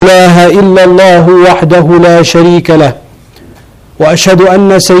إله إلا الله وحده لا شريك له وأشهد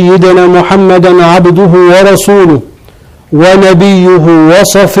أن سيدنا محمدا عبده ورسوله ونبيه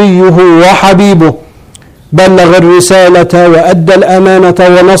وصفيه وحبيبه بلغ الرسالة وأدى الأمانة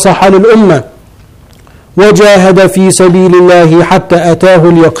ونصح للأمة وجاهد في سبيل الله حتى أتاه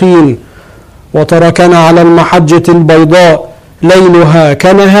اليقين وتركنا على المحجة البيضاء ليلها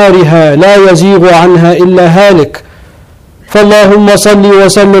كنهارها لا يزيغ عنها إلا هالك فاللهم صل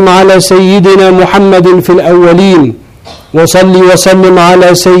وسلم على سيدنا محمد في الأولين وصل وسلم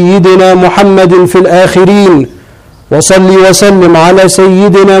على سيدنا محمد في الآخرين وصل وسلم على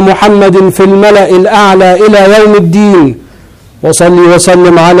سيدنا محمد في الملأ الأعلى إلى يوم الدين وصل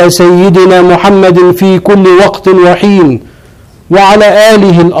وسلم على سيدنا محمد في كل وقت وحين وعلى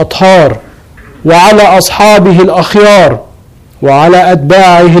آله الأطهار وعلى أصحابه الأخيار وعلى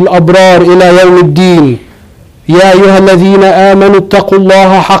أتباعه الأبرار إلى يوم الدين يا أيها الذين آمنوا اتقوا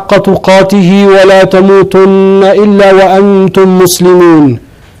الله حق تقاته ولا تموتن إلا وأنتم مسلمون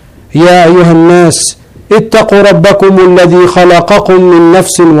يا أيها الناس اتقوا ربكم الذي خلقكم من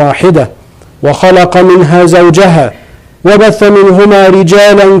نفس واحدة وخلق منها زوجها وبث منهما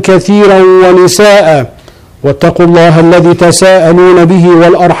رجالا كثيرا ونساء واتقوا الله الذي تساءلون به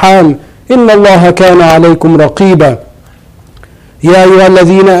والأرحام إن الله كان عليكم رقيبا يا أيها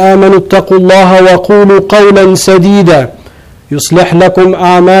الذين آمنوا اتقوا الله وقولوا قولا سديدا يصلح لكم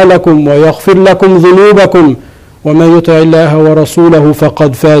أعمالكم ويغفر لكم ذنوبكم ومن يطع الله ورسوله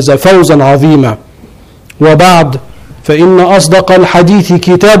فقد فاز فوزا عظيما وبعد فإن أصدق الحديث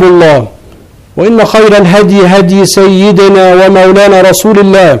كتاب الله وإن خير الهدي هدي سيدنا ومولانا رسول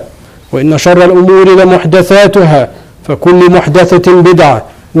الله وإن شر الأمور لمحدثاتها فكل محدثة بدعة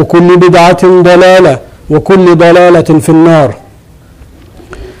وكل بدعة ضلالة وكل ضلالة في النار.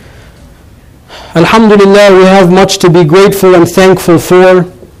 Alhamdulillah, we have much to be grateful and thankful for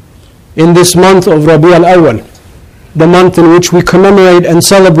in this month of Rabi' al-Awwal, the month in which we commemorate and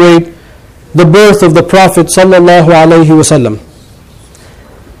celebrate the birth of the Prophet sallallahu alaihi wasallam.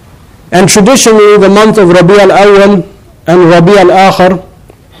 And traditionally, the month of Rabi' al-Awwal and Rabi' al-Akhir,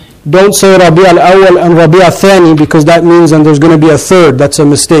 don't say Rabi' al-Awwal and Rabi' al-Thani because that means then there's going to be a third. That's a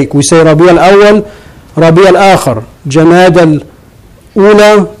mistake. We say Rabi' al-Awwal, Rabi' al-Akhir, Jamad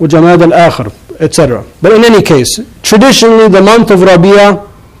al-Ula wa Jamad al-Akhir, etc. But in any case, traditionally the month of Rabi'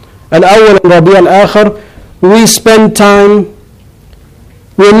 al-Awwal and Rabi' al-Akhir, we spend time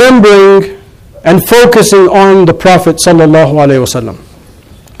remembering and focusing on the Prophet sallallahu alaihi wasallam.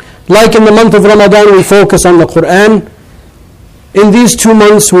 Like in the month of Ramadan, we focus on the Quran. In these 2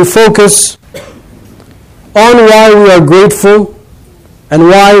 months, we focus on why we are grateful and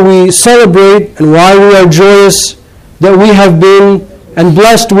why we celebrate and why we are joyous that we have been and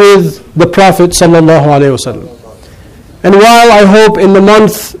blessed with the Prophet sallallahu alaihi wasallam. And while I hope in the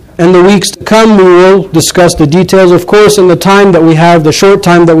month and the weeks to come we will discuss the details, of course in the time that we have, the short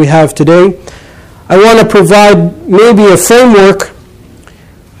time that we have today, I want to provide maybe a framework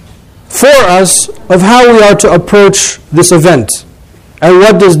for us of how we are to approach this event and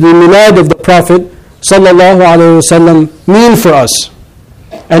what does the milad of the Prophet sallallahu alaihi wasallam mean for us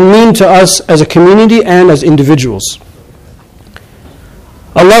and mean to us as a community and as individuals.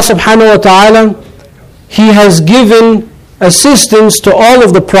 Allah subhanahu wa ta'ala, He has given assistance to all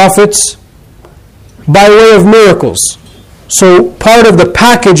of the prophets by way of miracles. So part of the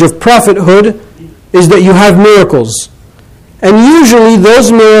package of prophethood is that you have miracles. And usually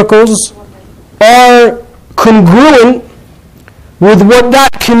those miracles are congruent with what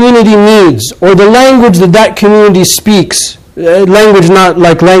that community needs or the language that that community speaks. Language not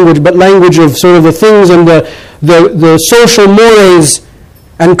like language, but language of sort of the things and the social mores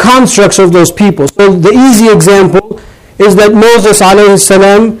and constructs of those people. So the easy example is that Moses alayhi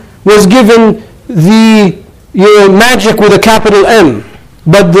salam was given the magic with a capital M.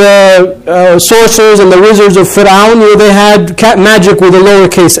 But the sorcerers and the wizards of Fir'aun, they had magic with a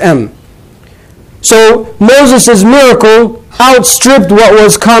lowercase m. So Moses' miracle outstripped what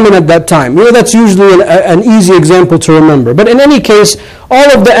was common at that time. That's usually an easy example to remember. But in any case,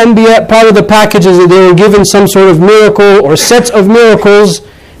 all of the Anbiya, part of the package is that they were given some sort of miracle or sets of miracles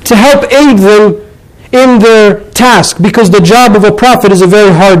to help aid them in their task. Because the job of a prophet is a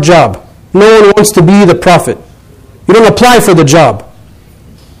very hard job. No one wants to be the prophet. You don't apply for the job.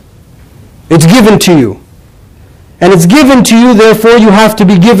 It's given to you. And it's given to you, therefore you have to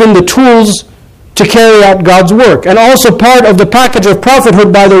be given the tools to carry out God's work. And also part of the package of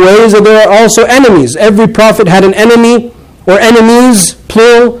prophethood, by the way, is that there are also enemies. Every prophet had an enemy, or enemies,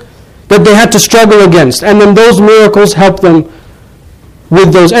 plural, that they had to struggle against. And then those miracles helped them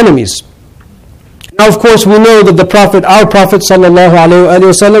with those enemies. Now, of course, we know that our Prophet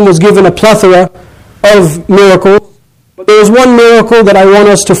ﷺ was given a plethora of miracles. But there is one miracle that I want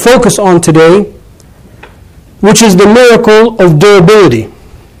us to focus on today, which is the miracle of durability.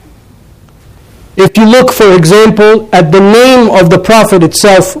 If you look, for example, at the name of the Prophet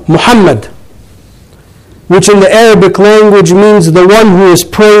itself, Muhammad, which in the Arabic language means the one who is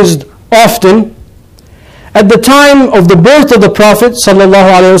praised often. At the time of the birth of the Prophet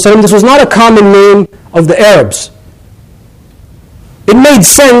ﷺ, this was not a common name of the Arabs. It made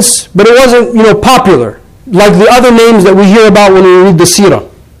sense, but it wasn't, popular, like the other names that we hear about when we read the seerah.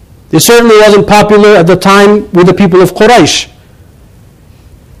 It certainly wasn't popular at the time with the people of Quraysh.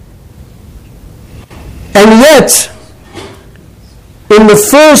 And yet, in the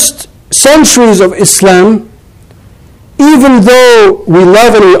first centuries of Islam, even though we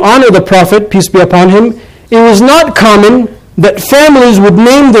love and we honor the Prophet, peace be upon him, it was not common that families would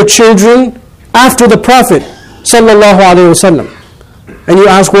name their children after the Prophet ﷺ. And you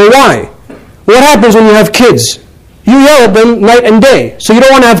ask, well, why? What happens when you have kids? You yell at them night and day. So you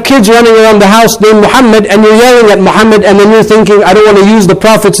don't want to have kids running around the house named Muhammad, and you're yelling at Muhammad, and then you're thinking, I don't want to use the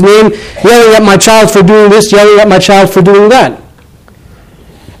Prophet's name, yelling at my child for doing this, yelling at my child for doing that.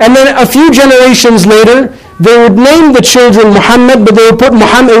 And then a few generations later, they would name the children Muhammad, but they would put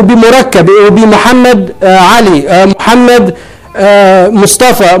Muhammad, it would be Murakkab, it would be Muhammad Ali, Muhammad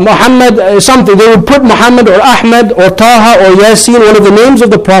Mustafa, Muhammad something. They would put Muhammad or Ahmad or Taha or Yasin, one of the names of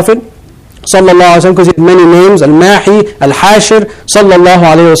the Prophet sallallahu alaihi wasallam, because he had many names, Al-Mahi, Al-Hashir, sallallahu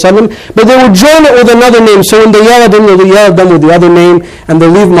alaihi wasallam. But they would join it with another name, so when they yell at them, they yell at them with the other name, and they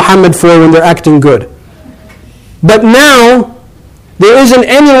leave Muhammad for when they're acting good. But now, there isn't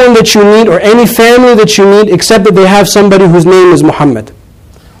anyone that you meet or any family that you meet except that they have somebody whose name is Muhammad.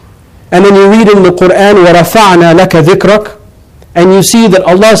 And then you read in the Quran, وَرَفَعْنَا لَكَ ذِكْرَكَ, and you see that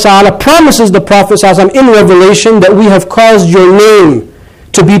Allah Ta'ala promises the Prophet ﷺ in Revelation that we have caused your name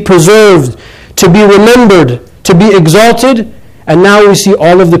to be preserved, to be remembered, to be exalted. And now we see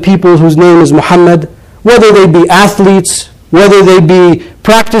all of the people whose name is Muhammad, whether they be athletes, whether they be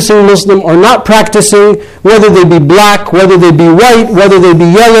practicing Muslim or not practicing, whether they be black, whether they be white, whether they be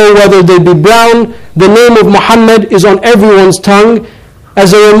yellow, whether they be brown, the name of Muhammad is on everyone's tongue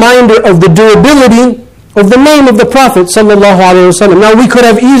as a reminder of the durability of the name of the Prophet ﷺ. Now we could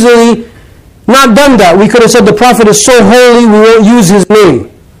have easily not done that. We could have said the Prophet is so holy, we won't use his name.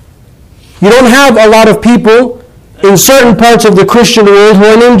 You don't have a lot of people in certain parts of the Christian world who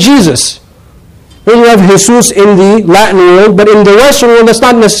are named Jesus. Then you have Jesus in the Latin world, but in the Western world, that's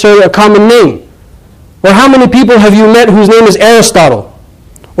not necessarily a common name. Or how many people have you met whose name is Aristotle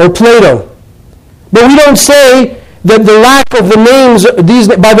or Plato? But we don't say that the lack of the names,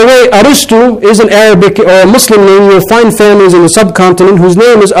 by the way, Aristu is an Arabic or a Muslim name. You will find families in the subcontinent whose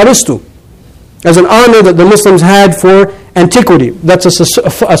name is Aristu, as an honor that the Muslims had for antiquity. That's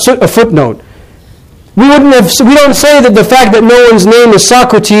a footnote. We don't say that the fact that no one's name is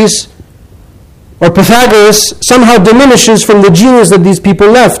Socrates or Pythagoras somehow diminishes from the genius that these people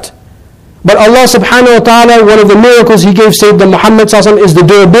left. But Allah subhanahu wa ta'ala, one of the miracles He gave Sayyidina Muhammad sallallahu alaihi wasallam is the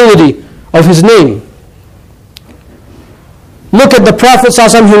durability of his name. Look at the Prophet sallallahu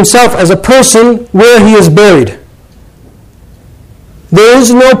alaihi wasallam himself as a person where he is buried. There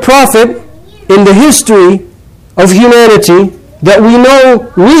is no prophet in the history of humanity that we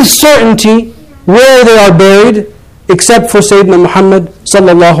know with certainty where they are buried except for Sayyidina Muhammad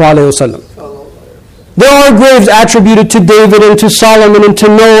sallallahu alaihi wasallam. There are graves attributed to David and to Solomon and to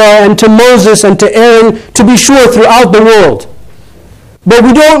Noah and to Moses and to Aaron, to be sure, throughout the world. But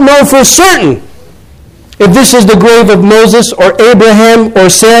we don't know for certain if this is the grave of Moses or Abraham or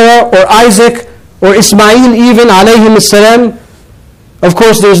Sarah or Isaac or Ismail even, alayhim as-salam. Of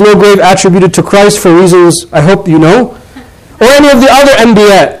course, there is no grave attributed to Christ for reasons I hope you know. Or any of the other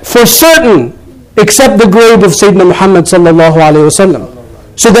Anbiya, for certain, except the grave of Sayyidina Muhammad sallallahu alayhi wa sallam.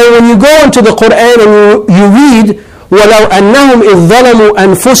 So that when you go into the Quran and you read, وَلَوْ أَنَّهُمْ إِذْ ظَلَمُوا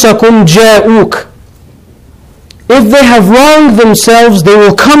أَنفُسَكُمْ جَاءُوكَ, if they have wronged themselves, they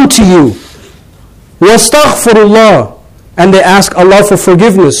will come to you. وَاسْتَغْفِرُ اللَّهِ, and they ask Allah for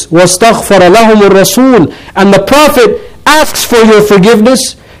forgiveness. وَاسْتَغْفَرَ لَهُمُ الرَّسُولُ, and the Prophet asks for your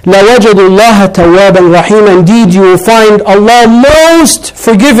forgiveness. لَوَجَدُوا اللَّهَ تَوَّابًا رَحِيمًا, indeed you will find Allah most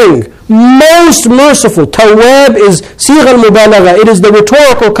forgiving, most merciful. Tawwab is sigha al-mubalagha. It is the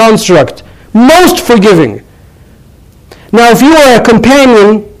rhetorical construct. Most forgiving. Now if you are a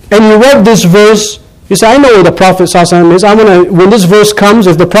companion and you read this verse, you say, I know where the Prophet ﷺ is. When this verse comes,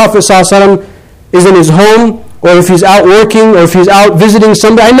 if the Prophet ﷺ is in his home, or if he's out working, or if he's out visiting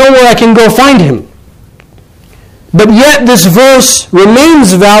somebody, I know where I can go find him. But yet this verse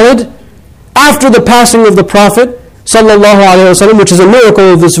remains valid after the passing of the Prophet sallallahu alaihi wasallam, which is a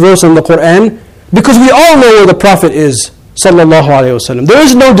miracle of this verse in the Quran, because we all know where the Prophet is sallallahu alaihi wasallam. There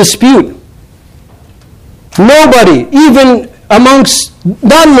is no dispute. Nobody, even amongst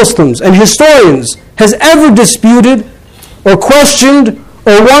non-Muslims and historians, has ever disputed or questioned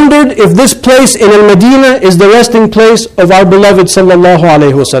or wondered if this place in Al-Madinah is the resting place of our beloved sallallahu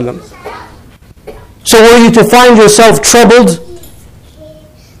alaihi wasallam. So were you to find yourself troubled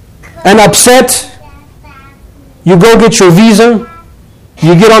and upset, you go get your visa,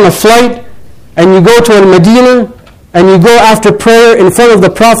 you get on a flight, and you go to Al-Madinah, and you go after prayer in front of the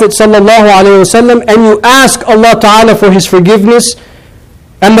Prophet sallallahu alaihi wasallam, and you ask Allah Ta'ala for His forgiveness,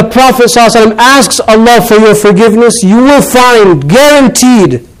 and the Prophet sallallahu alaihi wasallam asks Allah for your forgiveness, you will find,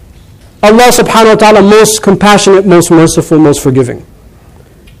 guaranteed, Allah subhanahu wa ta'ala most compassionate, most merciful, most forgiving.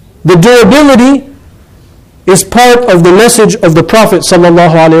 The durability is part of the message of the Prophet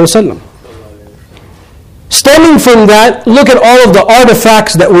sallallahu alaihi wasallam. Stemming from that, look at all of the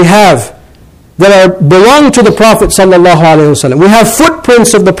artifacts that we have that belong to the Prophet sallallahu alaihi wasallam. We have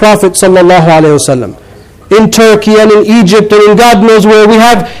footprints of the Prophet sallallahu alaihi wasallam in Turkey and in Egypt and in God knows where. We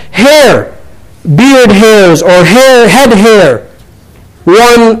have hair, beard hairs or head hair,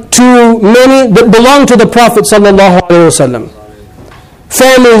 one, two, many that belong to the Prophet sallallahu alaihi wasallam.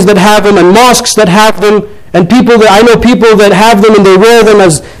 Families that have them and mosques that have them. And I know people that have them and they wear them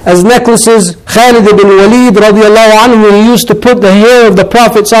as necklaces. Khalid ibn Walid radiallahu anhu, he used to put the hair of the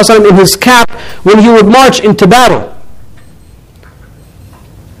Prophet sallallahu alaihi wasallam in his cap when he would march into battle.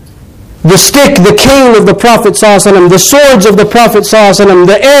 The stick, the cane of the Prophet sallallahu alaihi wasallam, the swords of the Prophet sallallahu alaihi wasallam,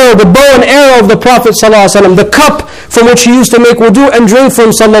 the arrow, the bow and arrow of the Prophet sallallahu alaihi wasallam, the cup from which he used to make wudu and drink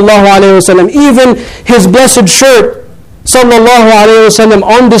from sallallahu alaihi wasallam, even his blessed shirt sallallahu alaihi wasallam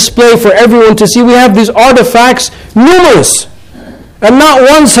on display for everyone to see. We have these artifacts, numerous, and not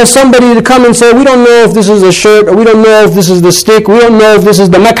once has somebody to come and say, we don't know if this is a shirt, or we don't know if this is the stick, we don't know if this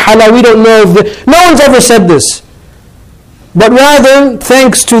is the makhala, we don't know if no one's ever said this. But rather,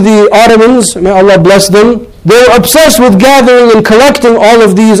 thanks to the Ottomans, may Allah bless them, they were obsessed with gathering and collecting all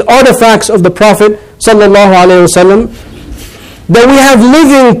of these artifacts of the Prophet sallallahu alaihi wasallam, that we have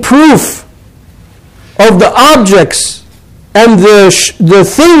living proof of the objects and the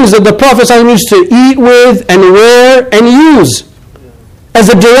things that the Prophet ﷺ used to eat with and wear and use as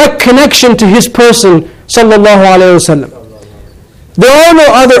a direct connection to his person sallallahu alaihi wasallam. There are no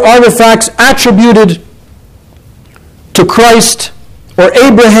other artifacts attributed to Christ or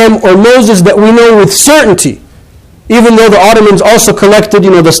Abraham or Moses that we know with certainty, even though the Ottomans also collected,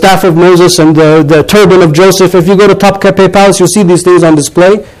 the staff of Moses and the turban of Joseph. If you go to Topkapi Palace, you'll see these things on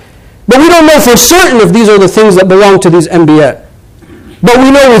display. But we don't know for certain if these are the things that belong to these Anbiya. But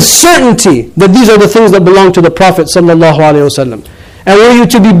we know with certainty that these are the things that belong to the Prophet sallallahu alaihi wasallam. And were you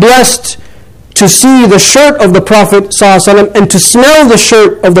to be blessed to see the shirt of the Prophet sallallahu alaihi wasallam and to smell the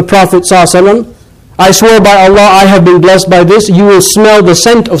shirt of the Prophet sallallahu alaihi wasallam, I swear by Allah, I have been blessed by this. You will smell the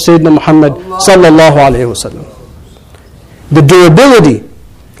scent of Sayyidina Muhammad sallallahu alaihi wasallam. The durability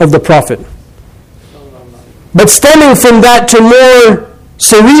of the Prophet. But stemming from that to more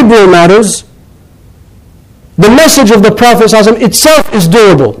cerebral matters, the message of the Prophet ﷺ itself is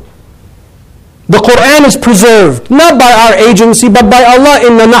durable. The Quran is preserved, not by our agency, but by Allah.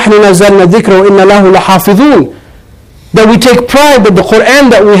 إِنَّا نَحْنُ نَزَّلْنَا الذِّكْرَ وَإِنَّا لَهُ لَحَافِظُونَ. That we take pride that the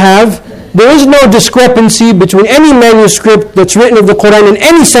Quran that we have, there is no discrepancy between any manuscript that's written of the Quran in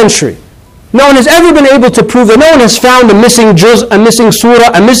any century. No one has ever been able to prove that. No one has found a missing juz, a missing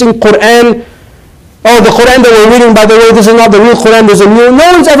surah, a missing Quran. Oh, the Quran that we're reading, by the way, this is not the real Quran, there's a new. No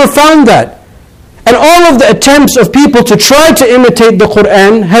one's ever found that. And all of the attempts of people to try to imitate the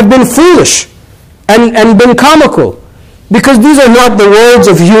Quran have been foolish and been comical. Because these are not the words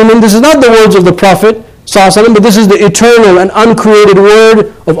of human, this is not the words of the Prophet ﷺ, but this is the eternal and uncreated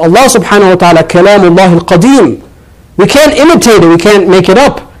word of Allah subhanahu wa ta'ala, kalamullah al-qadim. We can't imitate it, we can't make it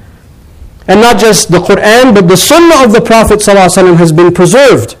up. And not just the Quran, but the sunnah of the Prophet ﷺ has been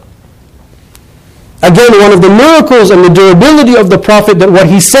preserved. Again, one of the miracles and the durability of the Prophet, that what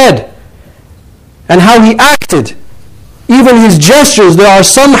he said and how he acted, even his gestures. There are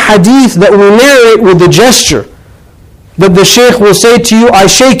some hadith that will narrate with the gesture, that the shaykh will say to you, I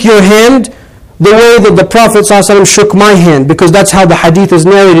shake your hand the way that the Prophet ﷺ shook my hand, because that's how the hadith is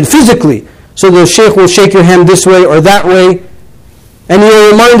narrated physically. So the shaykh will shake your hand this way or that way, and you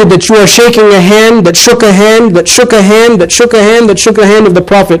are reminded that you are shaking a hand that shook a hand, that shook a hand, that shook a hand, that shook a hand of the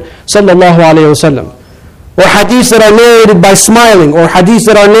Prophet ﷺ. Or hadiths that are narrated by smiling, or hadiths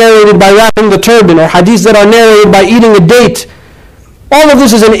that are narrated by wrapping the turban, or hadiths that are narrated by eating a date. All of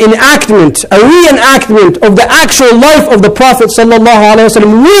this is an enactment, a reenactment of the actual life of the Prophet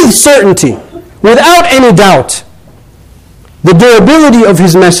ﷺ with certainty, without any doubt. The durability of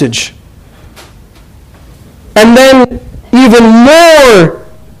his message. And then even more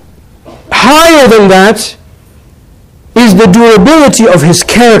higher than that is the durability of his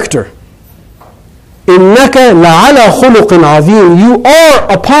character. إِنَّكَ لَعَلَى خُلُقٍ عَظِيمٍ. You are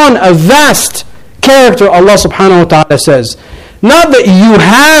upon a vast character, Allah subhanahu wa ta'ala says. Not that you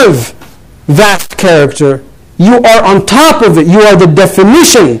have vast character, you are on top of it. You are the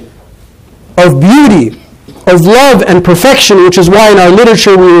definition of beauty, of love and perfection, which is why in our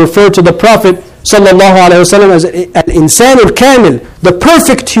literature we refer to the Prophet sallallahu alaihi wasallam as al-insan al-kamil, the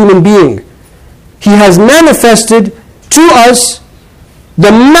perfect human being. He has manifested to us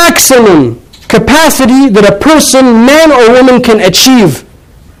the maximum capacity that a person, man or woman, can achieve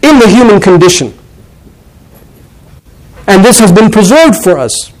in the human condition. And this has been preserved for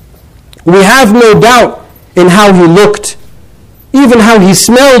us. We have no doubt in how he looked. Even how he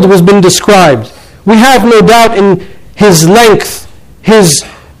smelled has been described. We have no doubt in his length,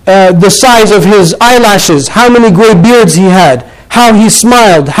 the size of his eyelashes, how many gray beards he had, how he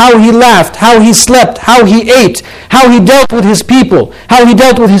smiled, how he laughed, how he slept, how he ate, how he dealt with his people, how he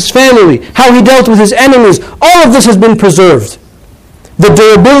dealt with his family, how he dealt with his enemies. All of this has been preserved. The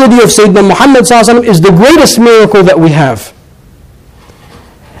durability of Sayyidina Muhammad ﷺ is the greatest miracle that we have.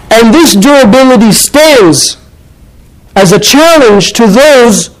 And this durability stands as a challenge to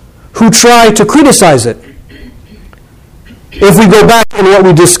those who try to criticize it. If we go back in what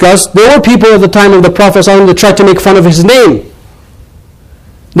we discussed, there were people at the time of the Prophet ﷺ that tried to make fun of his name.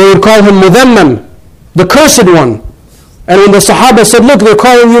 They would call him Mudhammam, the cursed one. And when the Sahaba said, look, they're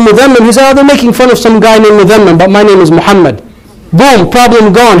calling you Mudhammam, he said, oh, they're making fun of some guy named Mudhammam, but my name is Muhammad. Boom,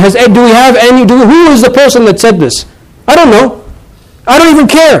 problem gone. Who is the person that said this? I don't know. I don't even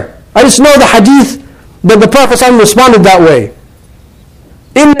care. I just know the hadith that the Prophet ﷺ responded that way.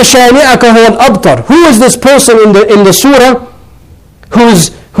 إِنَّ شَانِئَكَ هُوَ الْأَبْتَرُ. Who is this person in the surah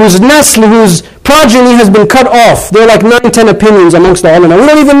whose nasl, whose progeny has been cut off? There are like 9-10 opinions amongst the ulama. We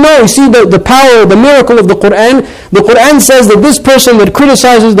don't even know. You see the power, the miracle of the Quran. The Quran says that this person that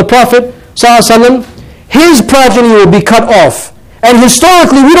criticizes the Prophet ﷺ, his progeny will be cut off. And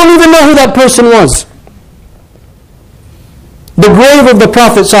historically, we don't even know who that person was. The grave of the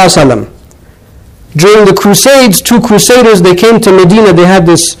Prophet ﷺ. During the Crusades, 2 crusaders, they came to Medina. They had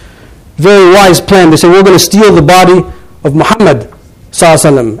this very wise plan. They said, we're going to steal the body of Muhammad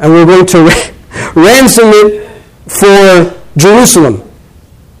ﷺ, and we're going to ransom it for Jerusalem.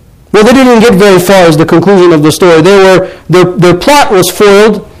 Well, they didn't get very far is the conclusion of the story. Their plot was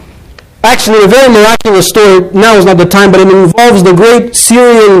foiled. Actually, a very miraculous story. Now is not the time, but it involves the great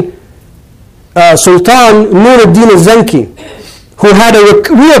Syrian Sultan Nur-ad-Din al-Zanki, who had a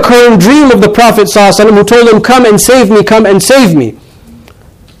reoccurring dream of the Prophet ﷺ, who told him, come and save me, come and save me.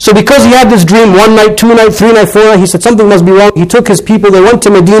 So because he had this dream 1 night, 2 night, 3 night, 4 night, he said something must be wrong. He took his people, they went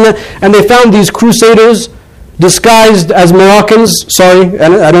to Medina, and they found these crusaders disguised as Moroccans. Sorry,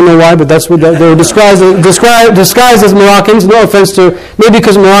 I don't know why, but that's what they were disguised as Moroccans. No offense to, maybe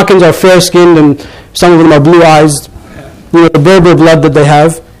because Moroccans are fair-skinned and some of them are blue-eyed, the Berber blood that they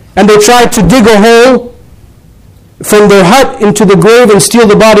have. And they tried to dig a hole from their hut into the grave and steal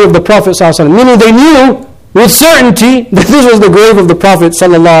the body of the Prophet ﷺ. Meaning they knew with certainty that this was the grave of the Prophet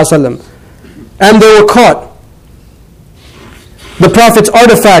ﷺ. And they were caught. The Prophet's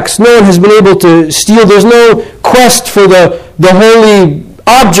artifacts, no one has been able to steal. There's no quest for the holy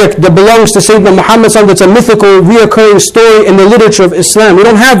object that belongs to Sayyidina Muhammad ﷺ that's a mythical, reoccurring story in the literature of Islam. We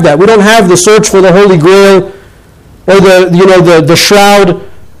don't have that. We don't have the search for the Holy Grail or the shroud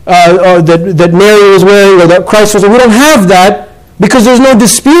that Mary was wearing or that Christ was wearing. We don't have that because there's no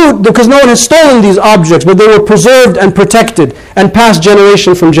dispute, because no one has stolen these objects, but they were preserved and protected and passed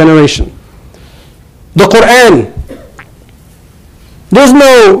generation from generation. The Quran.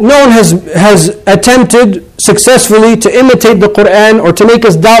 No one has attempted successfully to imitate the Quran or to make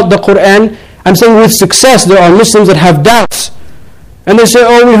us doubt the Quran. I'm saying with success. There are Muslims that have doubts. And they say,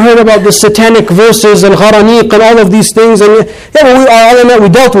 oh, we heard about the satanic verses and gharaniq and all of these things. And we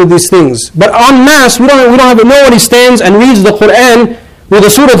dealt with these things. But en masse, we don't have, nobody stands and reads the Quran with a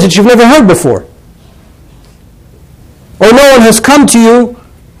surah that you've never heard before. Or no one has come to you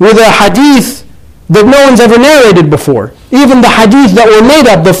with a hadith that no one's ever narrated before. Even the hadith that were made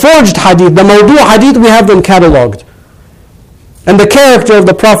up, the forged hadith, the mawdu' hadith, we have them catalogued. And the character of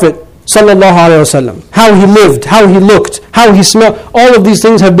the Prophet sallallahu alaihi wasallam, how he lived, how he looked, how he smelled, all of these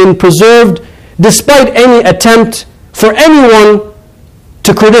things have been preserved despite any attempt for anyone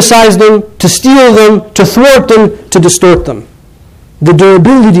to criticize them, to steal them, to thwart them, to distort them. the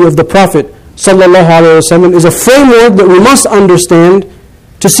durability of the Prophet ﷺ is a framework that we must understand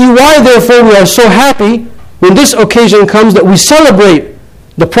to see why therefore we are so happy when this occasion comes that we celebrate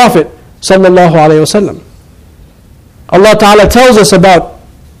the Prophet ﷺ. Allah Ta'ala tells us about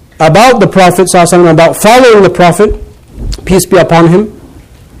the Prophet ﷺ, about following the Prophet, peace be upon him.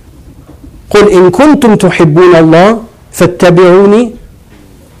 قُلْ إِن كُنْتُمْ تُحِبُّونَ اللَّهِ فَاتَّبِعُونِي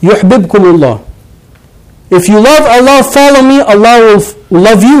يُحْبِبْكُمُ اللَّهِ. If you love Allah, follow me, Allah will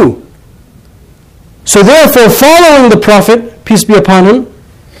love you. So therefore, following the Prophet, peace be upon him,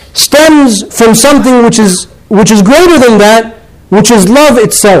 stems from something which is greater than that, which is love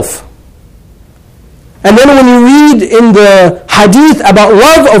itself. And then when you read in the hadith about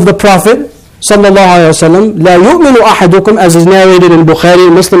love of the Prophet sallallahu alaihi wasallam, لا يؤمن أحدكم, as is narrated in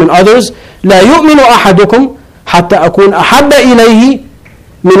Bukhari, Muslim and others, لا يؤمن أحدكم حتى أكون أحب إليه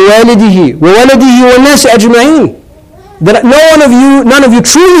من والده وولده والناس أجمعين. That none of you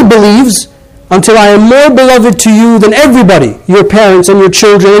truly believes until I am more beloved to you than everybody, your parents and your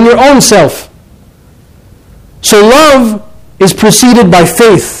children and your own self. So love is preceded by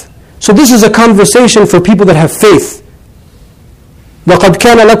faith. So this is a conversation for people that have faith. لَقَدْ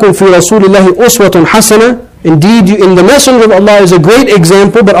كَانَ لَكُمْ فِي رَسُولِ اللَّهِ أُسْوَةٌ حَسَنَةٌ. Indeed, in the Messenger of Allah is a great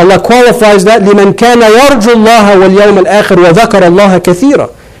example, but Allah qualifies that لِمَنْ كَانَ يَرْجُ اللَّهَ وَالْيَوْمَ الْآخِرِ وَذَكَرَ اللَّهَ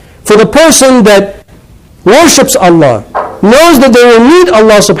كَثِيرًا. For the person that worships Allah, knows that they will meet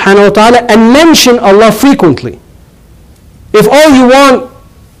Allah subhanahu wa ta'ala and mention Allah frequently. If all you want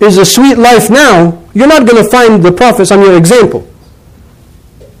is a sweet life now, you're not going to find the Prophet on your example.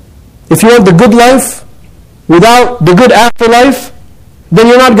 If you want the good life without the good afterlife, then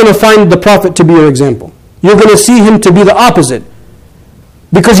you're not going to find the Prophet to be your example. You're going to see him to be the opposite.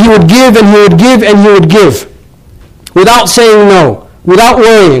 Because he would give and he would give and he would give without saying no, without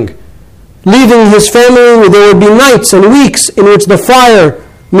worrying. Leaving his family, there would be nights and weeks in which the fire,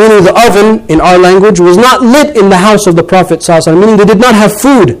 meaning the oven in our language, was not lit in the house of the Prophet ﷺ, meaning they did not have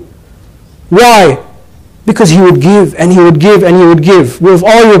food. Why? Because he would give and he would give and he would give. If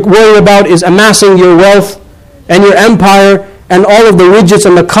all you worry about is amassing your wealth and your empire and all of the widgets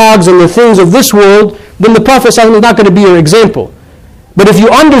and the cogs and the things of this world, then the Prophet ﷺ is not going to be your example. But if you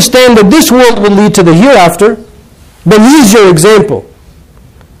understand that this world will lead to the hereafter, then he's your example.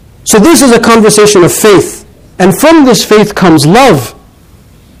 So this is a conversation of faith. And from this faith comes love.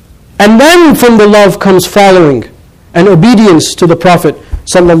 And then from the love comes following and obedience to the Prophet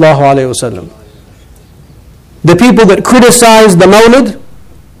sallallahu alaihi wasallam. The people that criticize the Mawlid,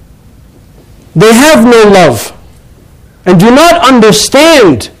 they have no love and do not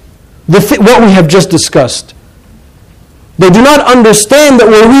understand what we have just discussed. They do not understand that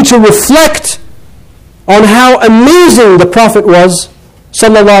were we to reflect on how amazing the Prophet was,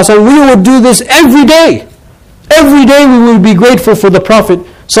 sallallahu alaihi wasallam, we would do this every day. Every day we will be grateful for the Prophet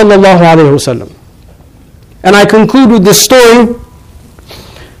sallallahu alaihi wasallam. And I conclude with this story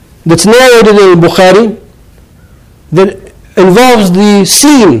that's narrated in Bukhari that involves the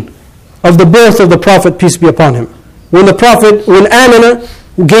scene of the birth of the Prophet, peace be upon him. When Amina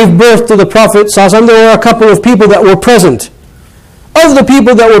gave birth to the Prophet sallallahu alaihi wasallam, there were a couple of people that were present. Of the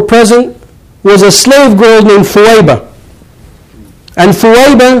people that were present was a slave girl named Thuwayba. And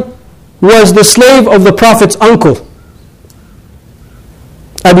Thuwayba was the slave of the Prophet's uncle,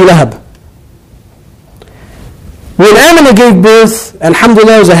 Abu Lahab. When Amina gave birth,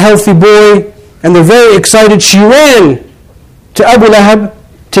 alhamdulillah, was a healthy boy, and they're very excited, she ran to Abu Lahab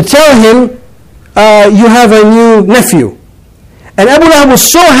to tell him, you have a new nephew. And Abu Lahab was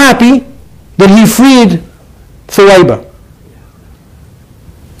so happy that he freed Thuwayba.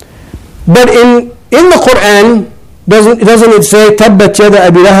 But in the Quran, doesn't it say Tabbat yada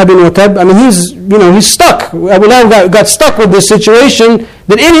Abi Lahabin wa tab? I mean, he's stuck. Abu Lahab got stuck with this situation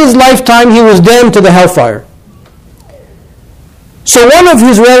that in his lifetime he was damned to the hellfire. So one of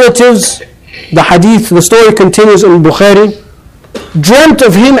his relatives, the hadith, the story continues in Bukhari, dreamt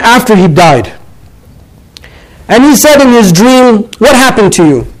of him after he died. And he said in his dream, what happened to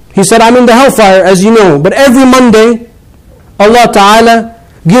you? He said, I'm in the hellfire, as you know, but every Monday, Allah Ta'ala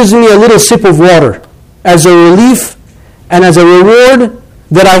gives me a little sip of water as a relief and as a reward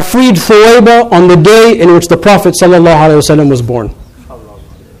that I freed Thuwayba on the day in which the Prophet ﷺ was born.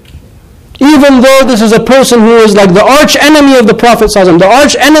 Even though this is a person who is like the arch enemy of the Prophet ﷺ, the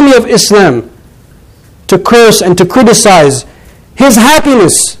arch enemy of Islam, to curse and to criticize his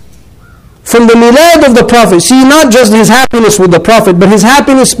happiness from the milad of the Prophet. See, not just his happiness with the Prophet, but his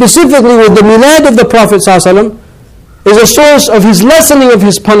happiness specifically with the milad of the Prophet ﷺ is a source of his lessening of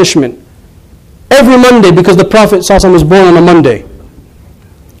his punishment every Monday, because the Prophet ﷺ was born on a Monday.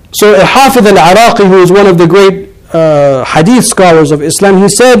 So Hafidh al-Iraqi, who is one of the great hadith scholars of Islam, he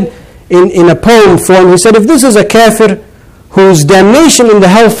said in a poem form, he said, if this is a kafir whose damnation in the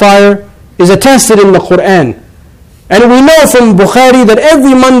hellfire is attested in the Quran, and we know from Bukhari that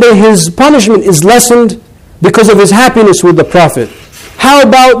every Monday his punishment is lessened because of his happiness with the Prophet. How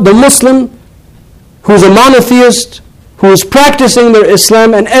about the Muslim who's a monotheist, who is practicing their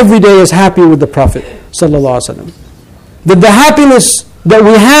Islam and every day is happy with the Prophet sallallahu alaihi wasallam? That the happiness that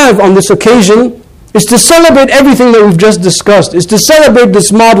we have on this occasion is to celebrate everything that we've just discussed, is to celebrate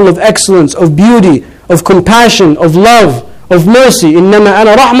this model of excellence, of beauty, of compassion, of love, of mercy. إِنَّمَا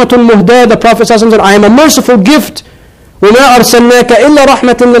أَنَا رَحْمَةٌ مُهْدَاةٌ. The Prophet ﷺ said, I am a merciful gift. وَمَا أَرْسَلْنَاكَ إِلَّا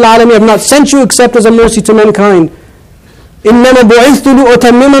رَحْمَةً لِلْعَالَمِينَ. I have not sent you except as a mercy to mankind. إِنَّمَا بُعِثْتُ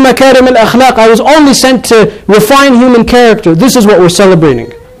لِأُتَمِّمَ مَكَارِمَ الْأَخْلَاقِ. I was only sent to refine human character. This is what we're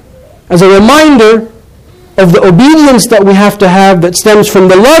celebrating. As a reminder of the obedience that we have to have, that stems from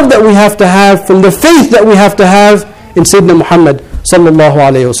the love that we have to have, from the faith that we have to have in Sayyidina Muhammad sallallahu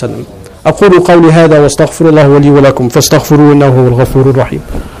alayhi wa sallam. أقول قولي هذا واستغفر الله ولي ولكم فاستغفروه إنه هو الغفور الرحيم.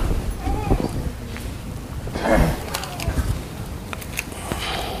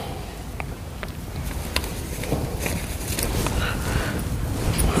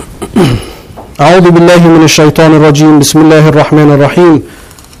 أعوذ بالله من الشيطان الرجيم. بسم الله الرحمن الرحيم.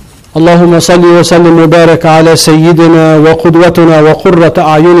 اللهم صل وسلم وبارك على سيدنا وقدوتنا وقرة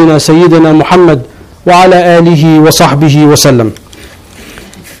أعيننا سيدنا محمد وعلى آله وصحبه وسلم.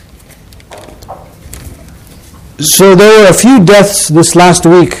 So there were a few deaths this last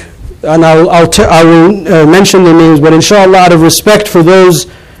week, and I will mention the names, but inshallah, out of respect for those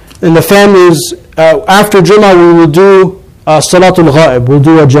in the families, after Jumu'ah we will do Salatul Ghaib. We'll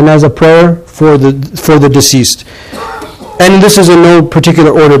do a janazah prayer for the deceased. And this is in no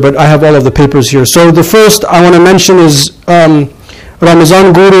particular order, but I have all of the papers here. So the first I want to mention is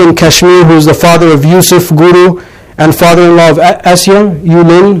Ramazan Guru in Kashmir, who is the father of Yusuf Guru and father-in-law of Asya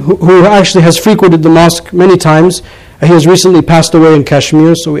Yulin, who actually has frequented the mosque many times. He has recently passed away in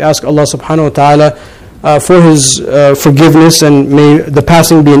Kashmir, so we ask Allah subhanahu wa ta'ala for his forgiveness, and may the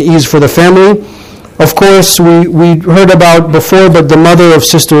passing be an ease for the family. Of course, we heard about before, but the mother of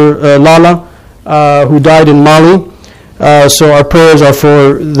Sister Lala, who died in Mali. So our prayers are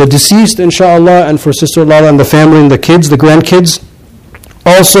for the deceased, inshallah, and for Sister Lala and the family and the kids, the grandkids.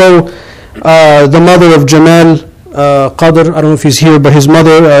 Also, the mother of Jamal Qadr, I don't know if he's here, but his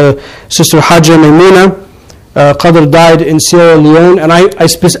mother, Sister Hajja Maymuna Qadr, died in Sierra Leone. And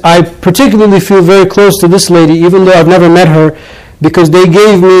I particularly feel very close to this lady, even though I've never met her, because they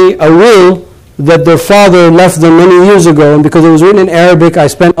gave me a will that their father left them many years ago, and because it was written in Arabic, I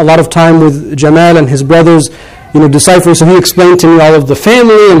spent a lot of time with Jamal and his brothers, deciphering. So he explained to me all of the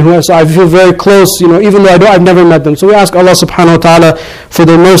family, and so I feel very close, even though I've never met them. So we ask Allah subhanahu wa ta'ala for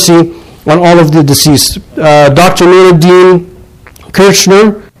their mercy on all of the deceased. Dr. Nuruddin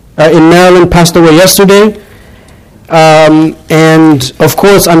Kirchner in Maryland passed away yesterday. And of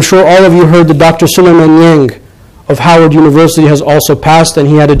course, I'm sure all of you heard that Dr. Suleiman Yang of Howard University has also passed, and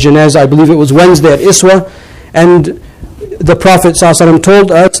he had a janazah, I believe it was Wednesday at Iswa. And the Prophet ﷺ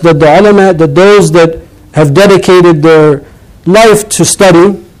told us that the ulama, that those that have dedicated their life to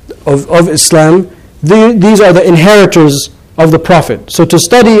study of Islam, these are the inheritors of the Prophet. So to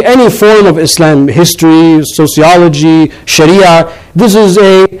study any form of Islam, history, sociology, Sharia, this is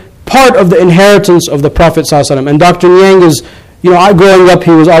a part of the inheritance of the Prophet ﷺ. And Dr. Yang is, growing up,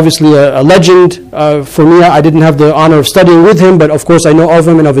 he was obviously a legend. For me, I didn't have the honor of studying with him, but of course I know of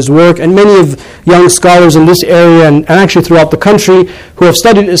him and of his work. And many of young scholars in this area and actually throughout the country who have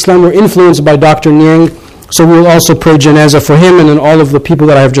studied Islam were influenced by Dr. Yang. So we will also pray janazah for him and then all of the people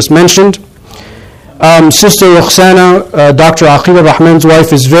that I have just mentioned. Sister Roxana, Dr. Aqil Rahman's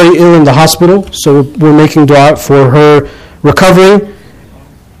wife, is very ill in the hospital, so we're making dua for her recovery.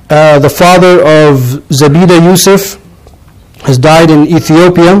 The father of Zabida Yusuf has died in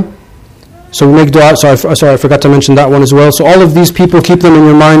Ethiopia, so we make dua. Sorry, I forgot to mention that one as well. So all of these people, keep them in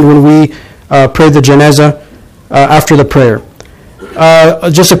your mind when we pray the janazah after the prayer.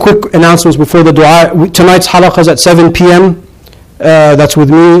 Just a quick announcement before the dua. Tonight's halaqah is at 7 p.m. That's with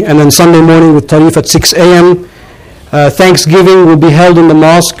me, and then Sunday morning with Tarif at 6 a.m. Thanksgiving will be held in the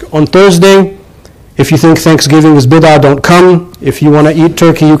mosque on Thursday. If you think Thanksgiving is bid'ah, don't come. If you want to eat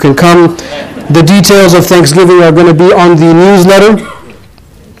turkey, you can come. The details of Thanksgiving are going to be on the newsletter.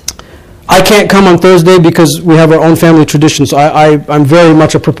 I can't come on Thursday because we have our own family tradition, so I'm very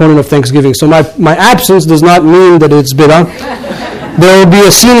much a proponent of Thanksgiving. So my absence does not mean that it's bid'ah. There will be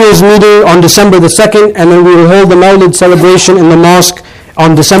a seniors meeting on December the 2nd, and then we will hold the Mawlid celebration in the mosque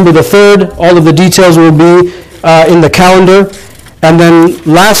on December the 3rd. All of the details will be in the calendar. And then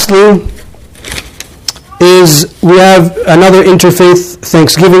lastly, is we have another interfaith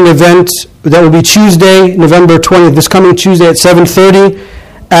Thanksgiving event that will be Tuesday, November 20th, this coming Tuesday at 7:30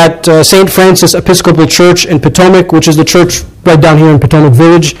 at St. Francis Episcopal Church in Potomac, which is the church right down here in Potomac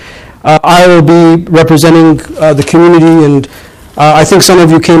Village. I will be representing the community, and I think some of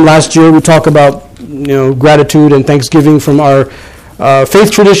you came last year. We talk about gratitude and thanksgiving from our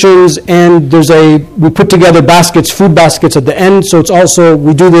faith traditions, and we put together baskets, food baskets at the end. So it's also,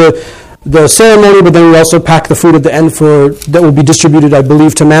 we do the ceremony, but then we also pack the food at the end that will be distributed, I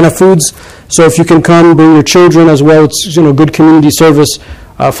believe, to Manna Foods. So if you can come, bring your children as well. It's good community service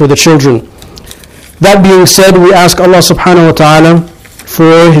for the children. That being said, we ask Allah subhanahu wa ta'ala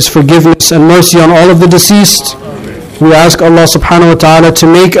for His forgiveness and mercy on all of the deceased. We ask Allah subhanahu wa ta'ala to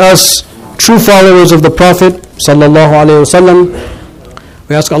make us true followers of the Prophet sallallahu alaihi wasallam.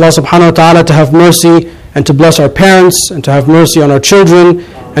 We ask Allah subhanahu wa ta'ala to have mercy and to bless our parents and to have mercy on our children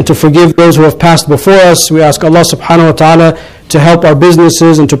and to forgive those who have passed before us. We ask Allah subhanahu wa ta'ala to help our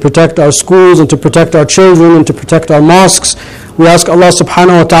businesses and to protect our schools and to protect our children and to protect our mosques. We ask Allah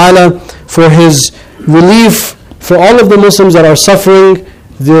subhanahu wa ta'ala for His relief for all of the Muslims that are suffering,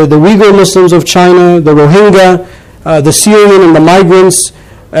 the Uyghur Muslims of China, the Rohingya, the Syrian and the migrants,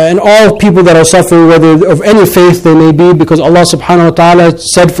 and all people that are suffering, whether of any faith they may be, because Allah subhanahu wa ta'ala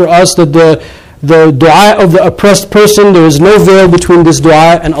said for us that the dua of the oppressed person, there is no veil between this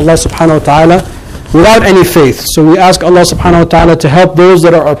dua and Allah subhanahu wa ta'ala without any faith. So we ask Allah subhanahu wa ta'ala to help those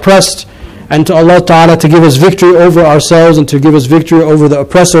that are oppressed, and to Allah ta'ala to give us victory over ourselves and to give us victory over the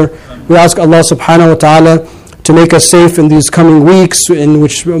oppressor. We ask Allah subhanahu wa ta'ala to make us safe in these coming weeks in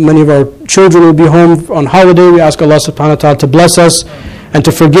which many of our children will be home on holiday. We ask Allah subhanahu wa ta'ala to bless us and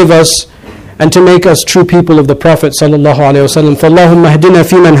to forgive us and to make us true people of the Prophet sallallahu alayhi wa sallam. فَاللَّهُمَّ اهْدِنَا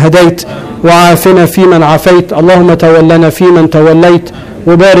فِي مَنْ هَدَيْتَ وَعَافِنَا فِي مَنْ عَافَيْتَ اللَّهُمَّ تَوَلَّنَا فِي مَنْ تَوَلَّيْتَ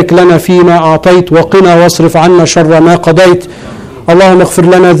وبارك لنا فيما أعطيت وقنا واصرف عنا شر ما قضيت اللهم اغفر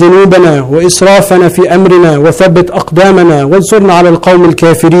لنا ذنوبنا وإسرافنا في أمرنا وثبت أقدامنا وانصرنا على القوم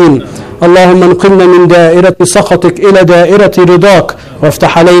الكافرين اللهم انقلنا من دائرة سخطك إلى دائرة رضاك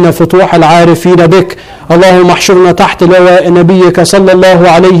وافتح علينا فتوح العارفين بك اللهم احشرنا تحت لواء نبيك صلى الله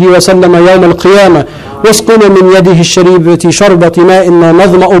عليه وسلم يوم القيامة واسقنا من يده الشريفة شربة ماء لا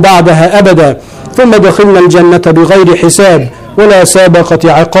نظمأ بعدها أبدا ثم دخلنا الجنة بغير حساب ولا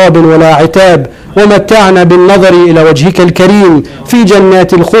سابقة عقاب ولا عتاب ومتعنا بالنظر إلى وجهك الكريم في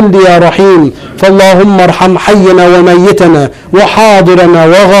جنات الخلد يا رحيم فاللهم ارحم حينا وميتنا وحاضرنا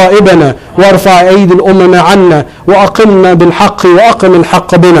وغائبنا وارفع أيدي الأمم عنا وأقمنا بالحق وأقم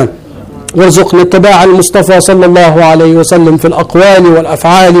الحق بنا وارزقنا اتباع المصطفى صلى الله عليه وسلم في الأقوال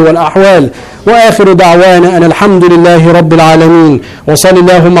والأفعال والأحوال وآخر دعوانا أن الحمد لله رب العالمين وصل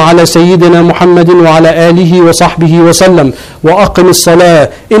اللهم على سيدنا محمد وعلى آله وصحبه وسلم وأقم الصلاة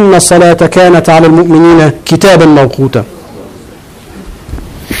إن الصلاة كانت على المؤمنين كتابا موقوتا.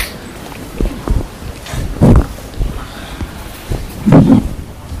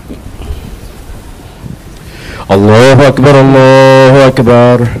 الله أكبر الله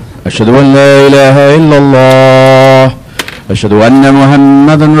أكبر أشهد أن لا إله إلا الله أشهد أن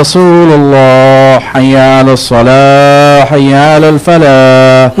محمدا رسول الله حي على الصلاة حي على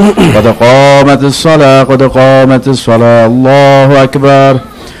الفلاح قد قامت الصلاة قد قامت الصلاة الله أكبر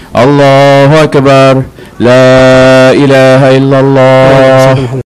الله أكبر لا إله إلا الله